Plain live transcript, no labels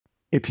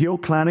If you're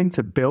planning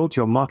to build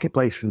your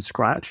marketplace from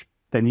scratch,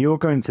 then you're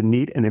going to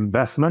need an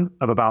investment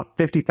of about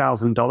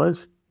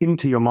 $50,000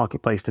 into your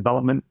marketplace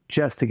development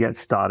just to get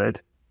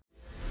started.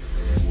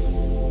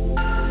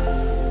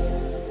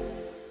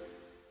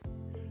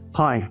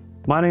 Hi,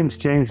 my name's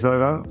James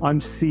Vogo. I'm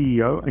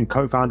CEO and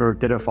co-founder of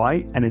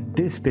Dittofi, and in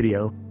this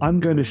video,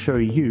 I'm going to show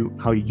you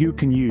how you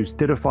can use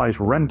Dittofi's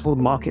rental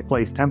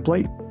marketplace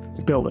template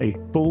to build a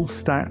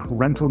full-stack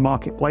rental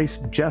marketplace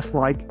just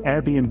like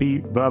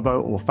Airbnb,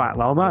 Vrbo, or Fat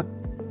Llama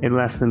in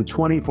less than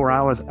 24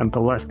 hours and for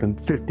less than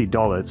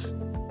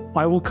 $50.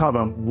 I will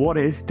cover what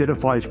is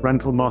Dittofi's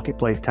rental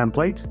marketplace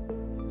template,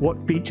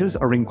 what features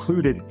are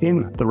included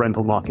in the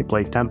rental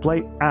marketplace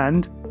template,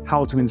 and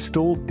how to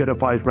install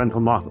Dittofi's rental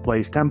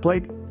marketplace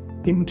template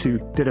into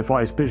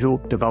Dittofi's Visual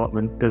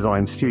Development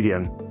Design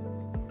Studio.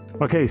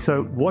 Okay,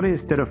 so what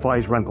is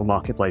Dittofi's rental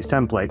marketplace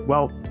template?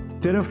 Well,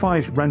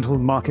 Dittofi's rental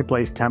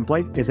marketplace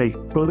template is a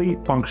fully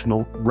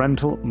functional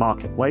rental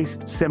marketplace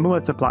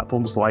similar to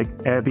platforms like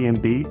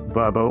Airbnb,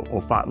 Vrbo,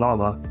 or Fat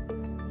Llama.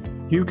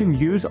 You can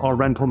use our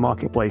rental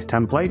marketplace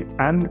template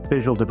and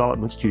Visual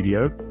Development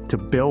Studio to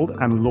build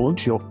and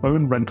launch your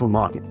own rental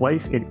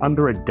marketplace in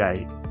under a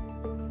day.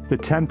 The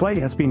template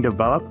has been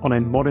developed on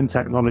a modern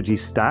technology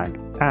stack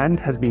and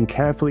has been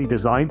carefully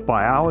designed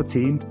by our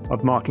team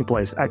of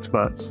marketplace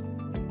experts.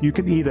 You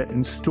can either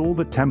install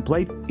the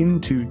template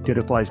into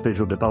Dittofi's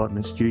Visual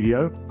Development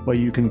Studio, where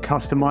you can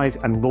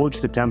customize and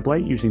launch the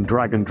template using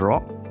drag and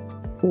drop,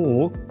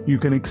 or you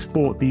can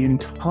export the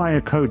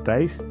entire code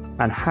base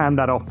and hand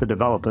that off to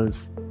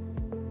developers.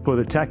 For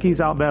the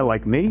techies out there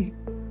like me,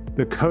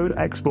 the code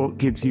export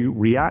gives you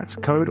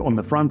React code on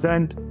the front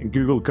end and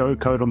Google Go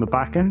code on the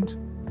back end.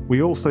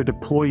 We also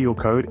deploy your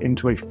code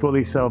into a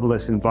fully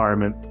serverless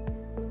environment.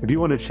 If you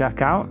want to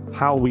check out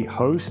how we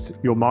host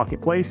your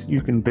marketplace,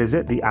 you can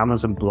visit the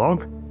Amazon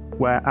blog,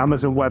 where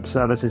Amazon Web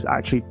Services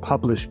actually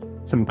published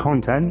some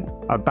content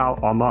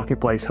about our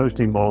marketplace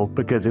hosting model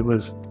because it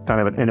was kind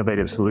of an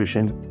innovative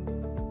solution.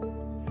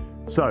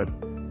 So,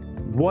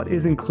 what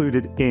is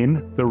included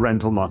in the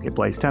rental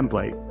marketplace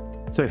template?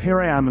 So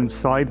here I am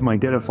inside my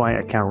Dittofi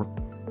account.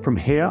 From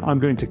here, I'm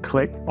going to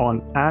click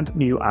on Add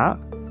New App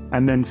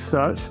and then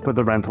search for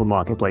the rental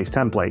marketplace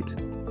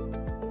template.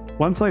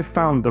 Once I've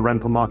found the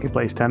rental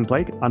marketplace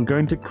template, I'm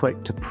going to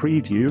click to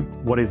preview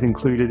what is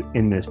included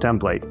in this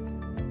template.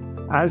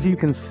 As you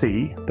can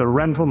see, the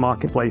rental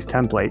marketplace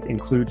template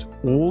includes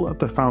all of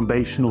the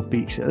foundational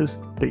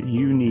features that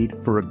you need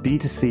for a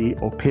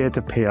B2C or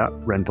peer-to-peer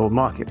rental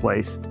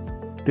marketplace.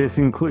 This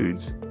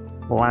includes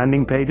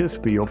landing pages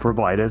for your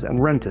providers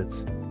and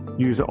renters,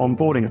 user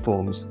onboarding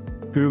forms,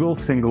 Google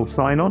single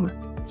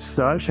sign-on,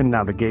 search and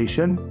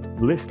navigation,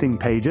 listing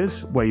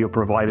pages where your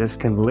providers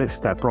can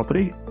list their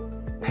property,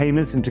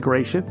 payments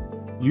integration,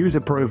 user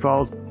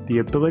profiles, the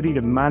ability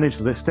to manage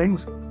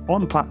listings,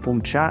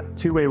 on-platform chat,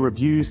 two-way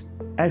reviews,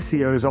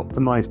 SEO's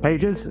optimized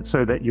pages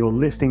so that your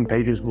listing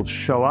pages will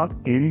show up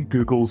in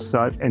Google's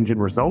search engine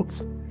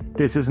results.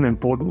 This is an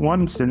important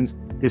one since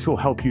this will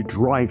help you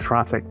drive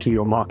traffic to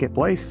your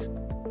marketplace.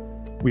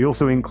 We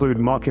also include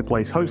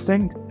marketplace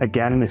hosting.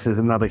 Again, this is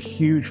another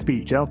huge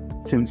feature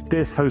since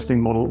this hosting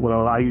model will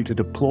allow you to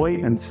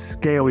deploy and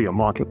scale your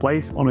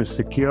marketplace on a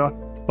secure,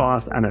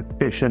 fast, and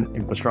efficient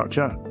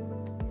infrastructure.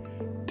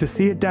 To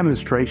see a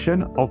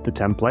demonstration of the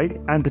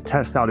template and to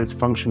test out its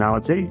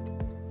functionality,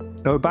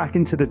 go back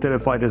into the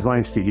Dittofi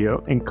Design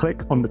Studio and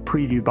click on the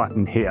preview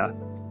button here.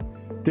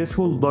 This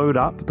will load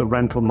up the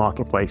rental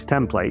marketplace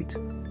template.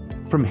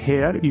 From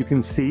here, you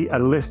can see a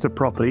list of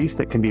properties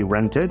that can be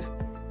rented.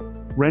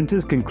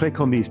 Renters can click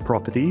on these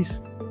properties,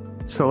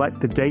 select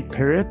the date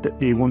period that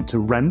they want to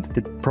rent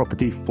the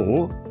property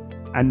for,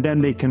 and then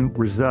they can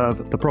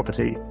reserve the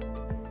property.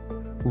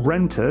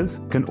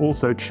 Renters can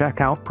also check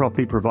out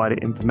property provider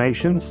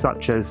information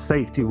such as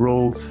safety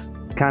rules,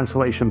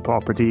 cancellation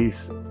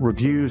properties,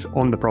 reviews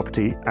on the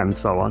property, and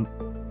so on.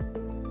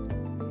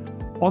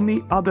 On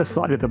the other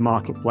side of the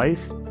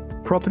marketplace,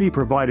 property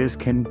providers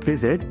can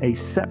visit a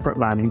separate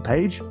landing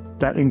page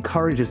that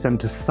encourages them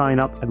to sign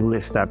up and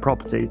list their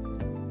property.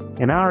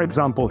 In our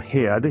example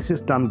here, this is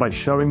done by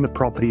showing the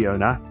property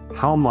owner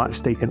how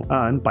much they can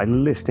earn by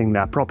listing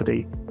their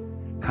property.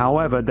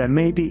 However, there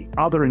may be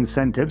other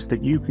incentives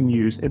that you can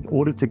use in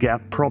order to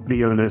get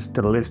property owners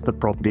to list the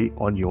property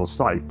on your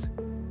site.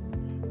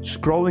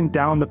 Scrolling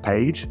down the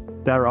page,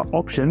 there are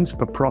options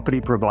for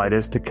property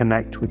providers to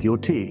connect with your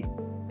team.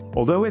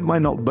 Although it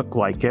might not look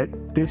like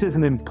it, this is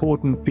an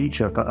important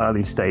feature for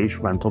early stage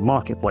rental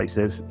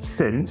marketplaces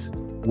since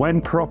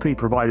when property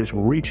providers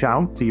will reach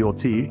out to your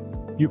team,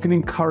 you can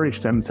encourage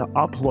them to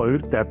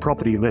upload their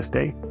property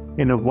listing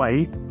in a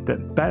way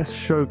that best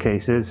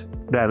showcases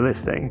their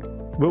listing.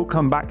 We'll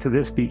come back to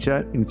this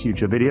feature in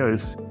future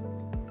videos.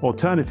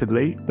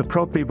 Alternatively, the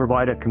property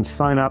provider can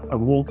sign up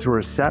and walk through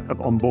a set of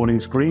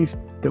onboarding screens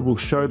that will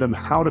show them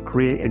how to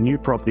create a new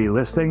property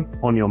listing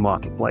on your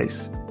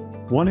marketplace.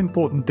 One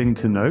important thing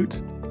to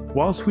note,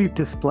 whilst we've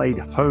displayed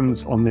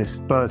homes on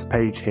this first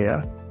page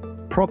here,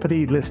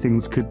 property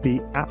listings could be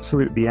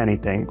absolutely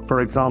anything.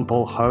 For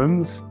example,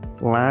 homes,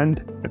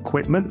 land,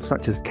 equipment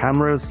such as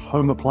cameras,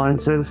 home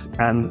appliances,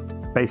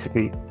 and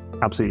basically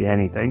absolutely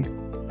anything.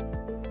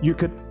 You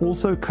could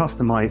also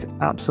customize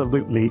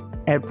absolutely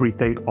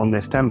everything on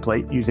this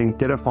template using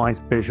Dittofi's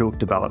Visual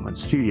Development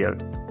Studio.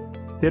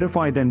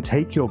 Dittofi then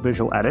take your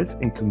visual edits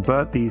and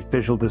convert these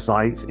visual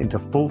designs into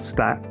full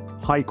stack,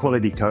 high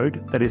quality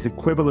code that is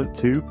equivalent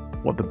to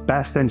what the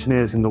best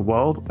engineers in the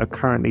world are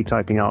currently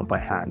typing out by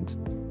hand.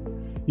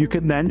 You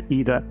can then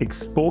either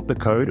export the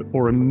code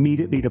or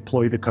immediately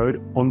deploy the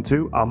code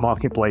onto our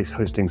marketplace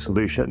hosting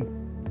solution.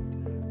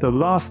 The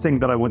last thing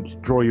that I want to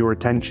draw your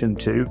attention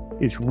to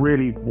is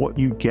really what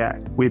you get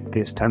with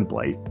this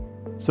template.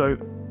 So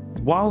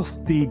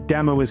whilst the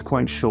demo is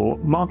quite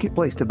short,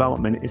 marketplace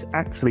development is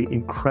actually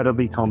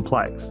incredibly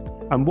complex.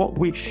 And what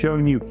we've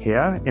shown you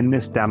here in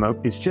this demo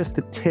is just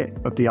the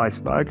tip of the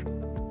iceberg.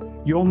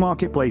 Your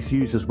marketplace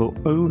users will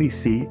only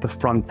see the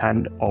front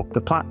end of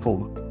the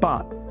platform,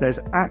 but there's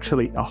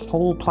actually a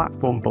whole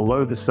platform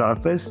below the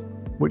surface,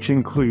 which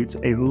includes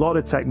a lot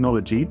of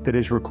technology that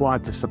is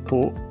required to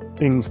support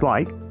things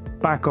like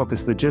back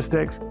office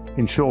logistics,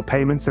 ensure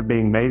payments are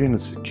being made in a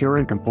secure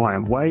and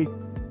compliant way,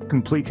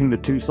 completing the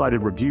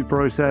two-sided review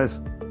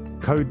process,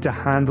 code to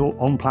handle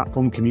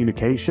on-platform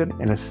communication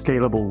in a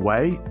scalable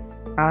way,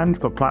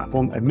 and for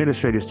platform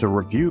administrators to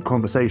review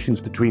conversations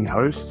between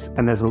hosts,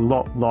 and there's a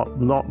lot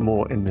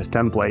more in this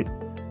template.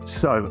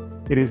 So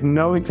it is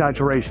no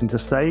exaggeration to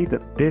say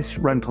that this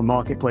rental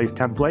marketplace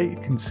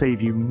template can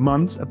save you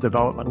months of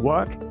development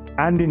work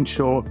and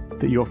ensure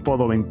that you're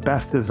following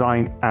best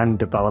design and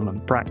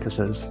development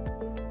practices.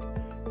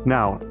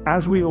 Now,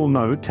 as we all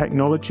know,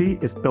 technology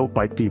is built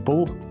by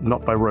people,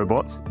 not by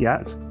robots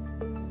yet.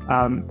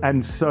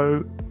 And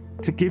so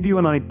to give you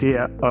an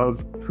idea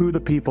of who the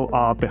people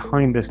are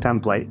behind this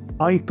template,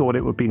 I thought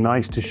it would be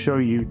nice to show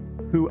you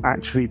who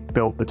actually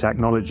built the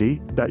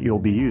technology that you'll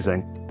be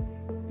using.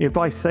 If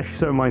I say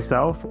so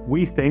myself,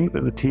 we think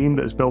that the team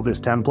that has built this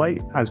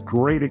template has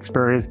great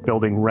experience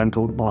building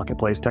rental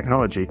marketplace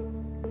technology.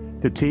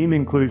 The team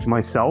includes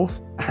myself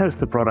as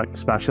the product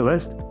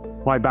specialist.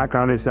 My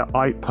background is that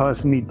I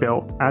personally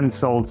built and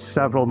sold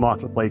several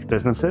marketplace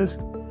businesses.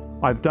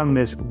 I've done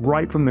this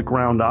right from the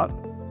ground up,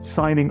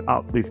 signing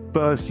up the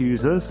first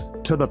users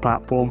to the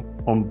platform,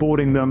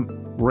 onboarding them,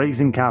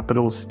 raising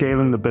capital,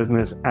 scaling the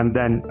business, and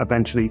then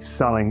eventually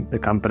selling the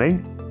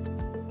company.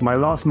 My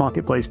last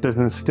marketplace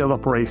business still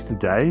operates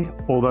today,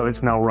 although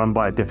it's now run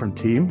by a different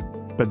team,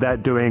 but they're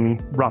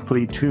doing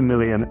roughly 2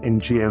 million in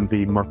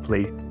GMV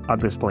monthly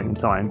at this point in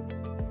time.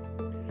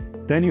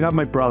 Then you have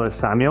my brother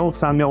Samuel.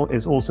 Samuel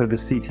is also the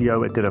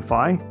CTO at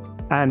Dittofi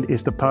and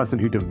is the person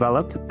who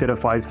developed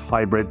Dittofi's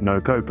hybrid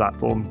no-code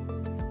platform.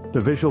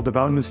 The Visual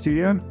Development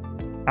Studio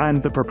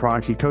and the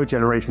proprietary code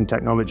generation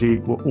technology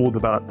were all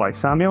developed by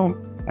Samuel,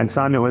 and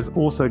Samuel has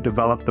also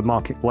developed the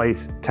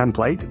marketplace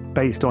template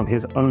based on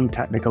his own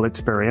technical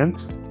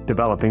experience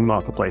developing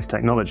marketplace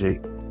technology.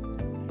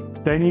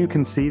 Then you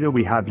can see that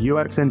we have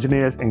UX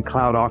engineers and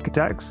cloud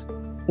architects.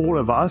 All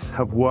of us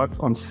have worked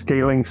on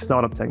scaling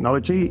startup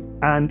technology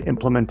and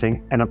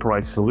implementing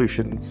enterprise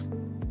solutions.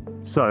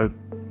 So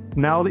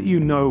now that you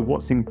know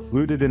what's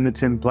included in the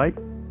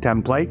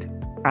template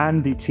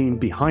and the team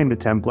behind the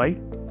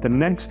template, the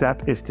next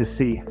step is to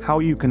see how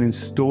you can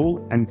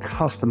install and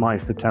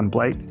customize the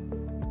template.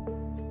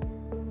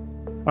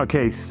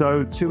 Okay,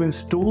 so to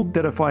install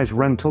Dittofi's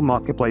rental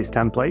marketplace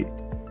template,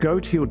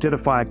 go to your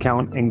Dittofi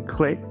account and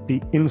click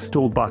the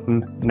Install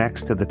button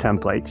next to the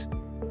template.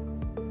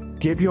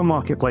 Give your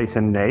marketplace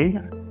a name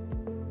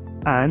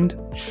and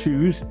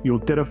choose your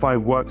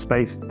Dittofi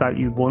workspace that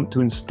you want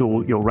to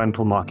install your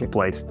rental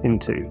marketplace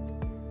into.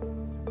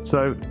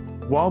 So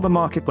while the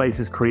marketplace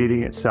is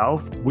creating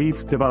itself,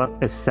 we've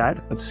developed a set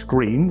of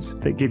screens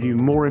that give you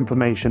more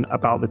information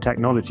about the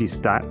technology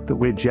stack that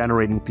we're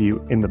generating for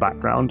you in the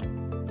background.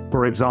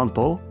 For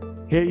example,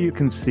 here you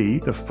can see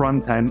the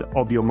front end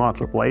of your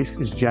marketplace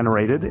is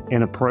generated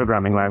in a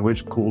programming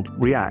language called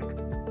React.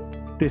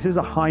 This is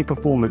a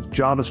high-performance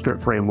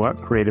JavaScript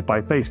framework created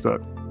by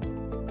Facebook.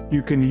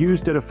 You can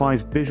use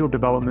Dittofi's Visual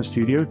Development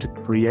Studio to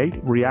create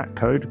React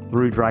code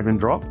through drag and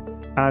drop,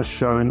 as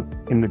shown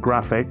in the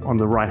graphic on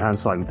the right-hand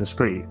side of the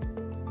screen.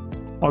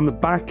 On the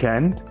back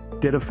end,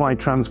 Dittofi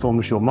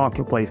transforms your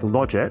marketplace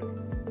logic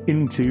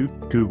into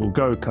Google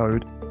Go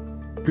code.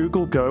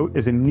 Google Go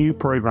is a new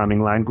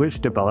programming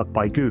language developed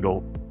by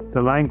Google.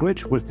 The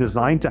language was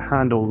designed to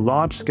handle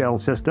large-scale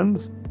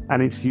systems,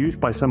 and it's used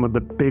by some of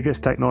the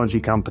biggest technology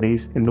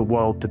companies in the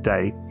world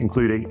today,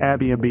 including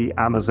Airbnb,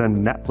 Amazon,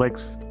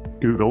 Netflix,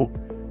 Google,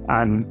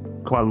 and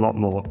quite a lot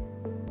more.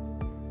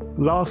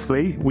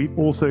 Lastly, we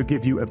also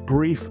give you a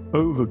brief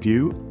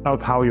overview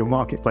of how your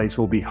marketplace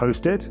will be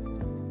hosted.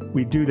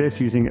 We do this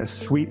using a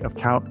suite of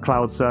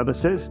cloud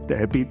services that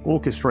have been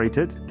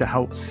orchestrated to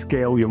help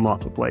scale your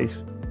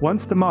marketplace.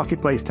 Once the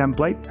marketplace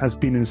template has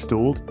been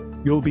installed,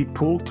 you'll be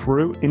pulled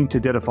through into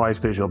Dittofi's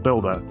Visual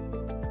Builder.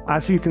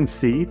 As you can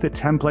see, the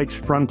template's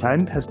front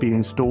end has been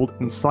installed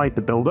inside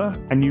the builder,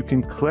 and you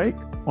can click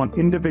on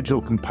individual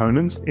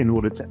components in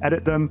order to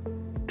edit them,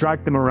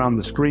 drag them around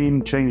the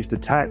screen, change the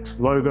text,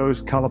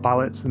 logos, color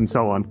palettes, and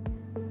so on.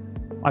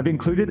 I've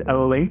included a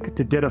link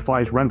to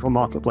Dittofi's rental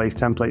marketplace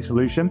template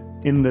solution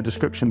in the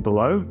description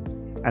below,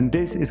 and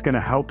this is going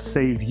to help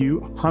save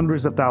you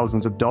hundreds of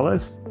thousands of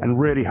dollars and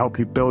really help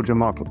you build your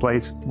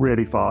marketplace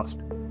really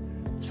fast.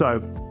 So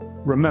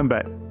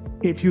remember,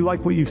 if you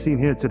like what you've seen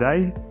here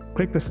today,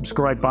 click the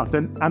subscribe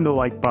button and the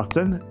like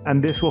button,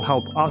 and this will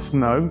help us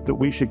know that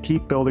we should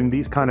keep building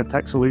these kind of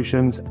tech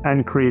solutions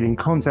and creating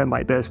content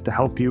like this to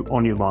help you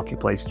on your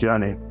marketplace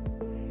journey.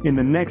 In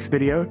the next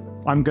video,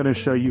 I'm going to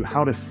show you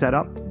how to set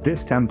up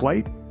this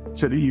template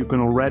so that you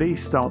can already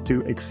start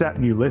to accept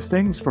new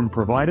listings from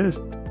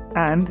providers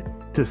and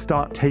to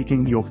start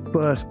taking your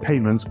first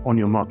payments on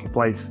your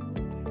marketplace.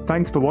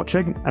 Thanks for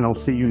watching, and I'll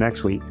see you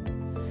next week.